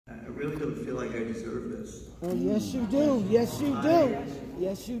really don't feel like I deserve this. Oh, yes, you do. Yes, you do.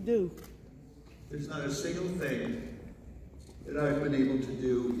 Yes, you do. There's not a single thing that I've been able to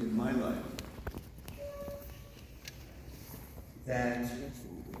do in my life that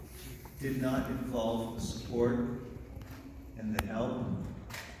did not involve the support and the help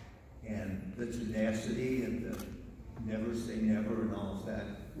and the tenacity and the never say never and all of that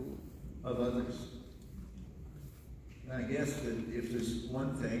of others. And I guess that if there's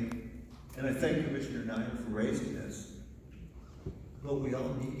one thing, and I thank Commissioner Niner for raising this, but we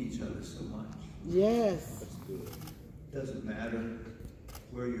all need each other so much. Yes. Doesn't matter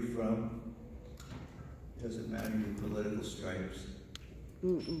where you're from. Doesn't matter your political stripes.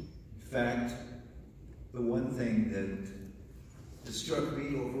 In fact, the one thing that struck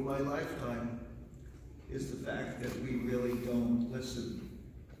me over my lifetime is the fact that we really don't listen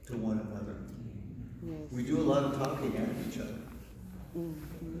to one another. Yes. We do a lot of talking at each other,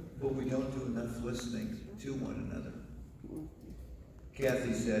 but we don't do enough listening to one another.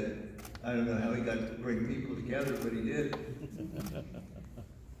 Kathy said, I don't know how he got to bring people together, but he did.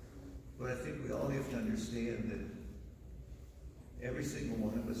 But I think we all have to understand that every single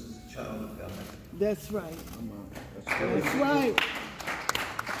one of us is a child of God. That's right. That's right.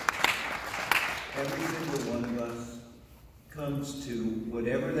 Every single one of us comes to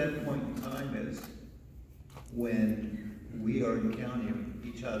whatever that point in time is when we are encountering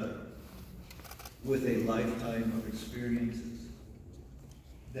each other with a lifetime of experiences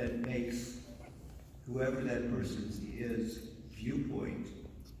that makes whoever that person is viewpoint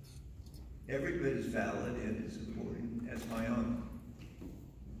every bit as valid and as important as my own.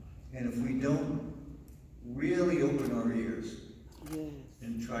 And if we don't really open our ears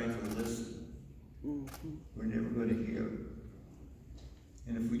and try to listen, we're never going to hear.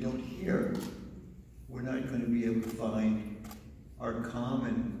 And if we don't hear, we're not going to be able to find our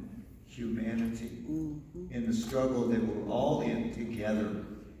common humanity in the struggle that we're all in together,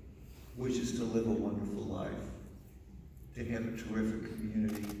 which is to live a wonderful life, to have a terrific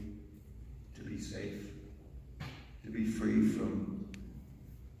community, to be safe, to be free from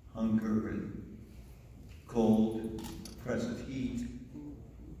hunger and cold and oppressive heat,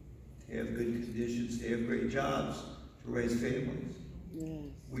 to have good conditions, to have great jobs, to raise families.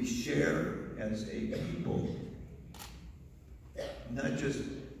 Yes. We share as a people, not just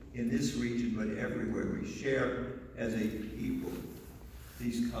in this region, but everywhere. We share as a people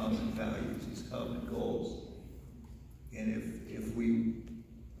these common values, these common goals. And if we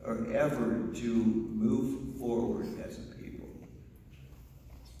are ever to move forward as a people,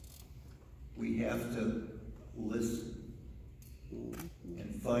 we have to listen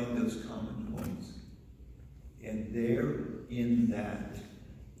and find those common points. And there, in that,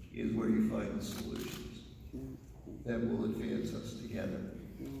 is where you find the solutions that will advance us together.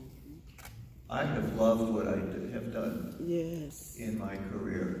 I have loved what I have done in my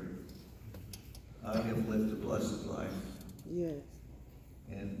career. I have lived a blessed life. Yes.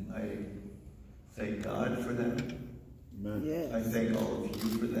 And I thank God for that. Amen. Yes. I thank all of you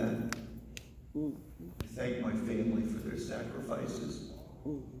for that. I thank my family for their sacrifices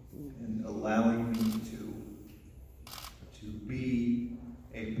and allowing me to be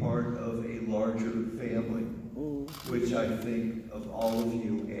a part of a larger family, which I think of all of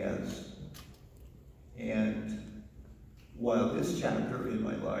you as. And while this chapter in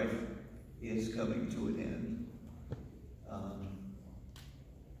my life is coming to an end,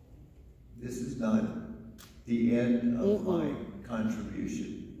 this is not the end of my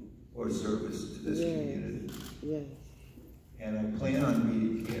contribution or service to this community. Yes. And I plan on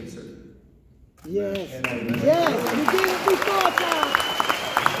beating cancer. Yes. And I yes, you did it before, Todd.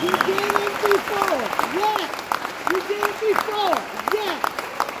 You did it before. Yes. You did it before. Yes.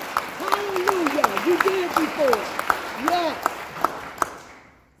 Hallelujah. You did it before. Yes.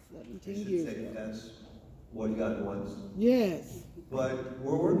 17 years ago. That's what God wants. Yes. But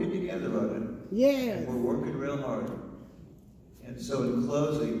we're working together on it. Yes. And we're working real hard. And so in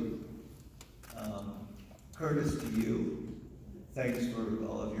closing, Curtis, to you, thanks for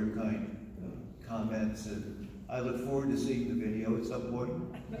all of your kind comments, and I look forward to seeing the video at some point.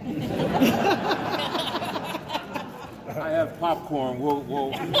 I have popcorn.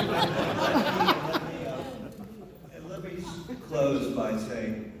 We'll. And let me close by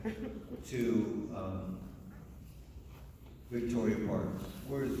saying to Victoria Park.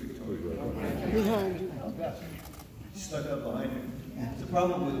 Where is Victoria Park? Behind you. Stuck up behind me. It's a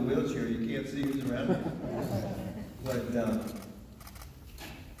problem with a wheelchair. You can't see who's around you. But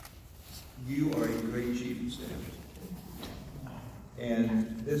you are a great chief of staff.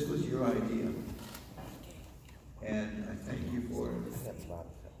 And this was your idea. And I thank you for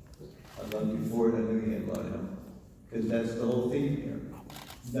it. I love you for it, I know you had a lot of help. Because that's the whole thing here.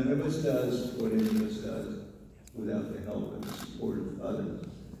 None of us does what any of us does without the help and the support of others.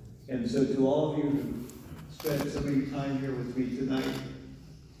 And so to all of you who spent so many time here with me tonight,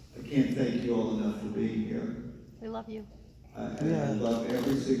 I can't thank you all enough for being here. We love you. And I love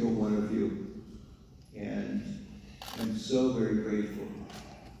every single one of you. And I'm so very grateful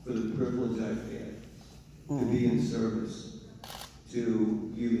for the privilege I've had to be in service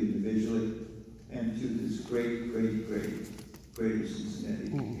to you individually and to this greater Cincinnati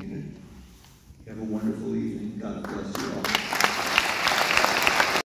community. Have a wonderful evening. God bless you all.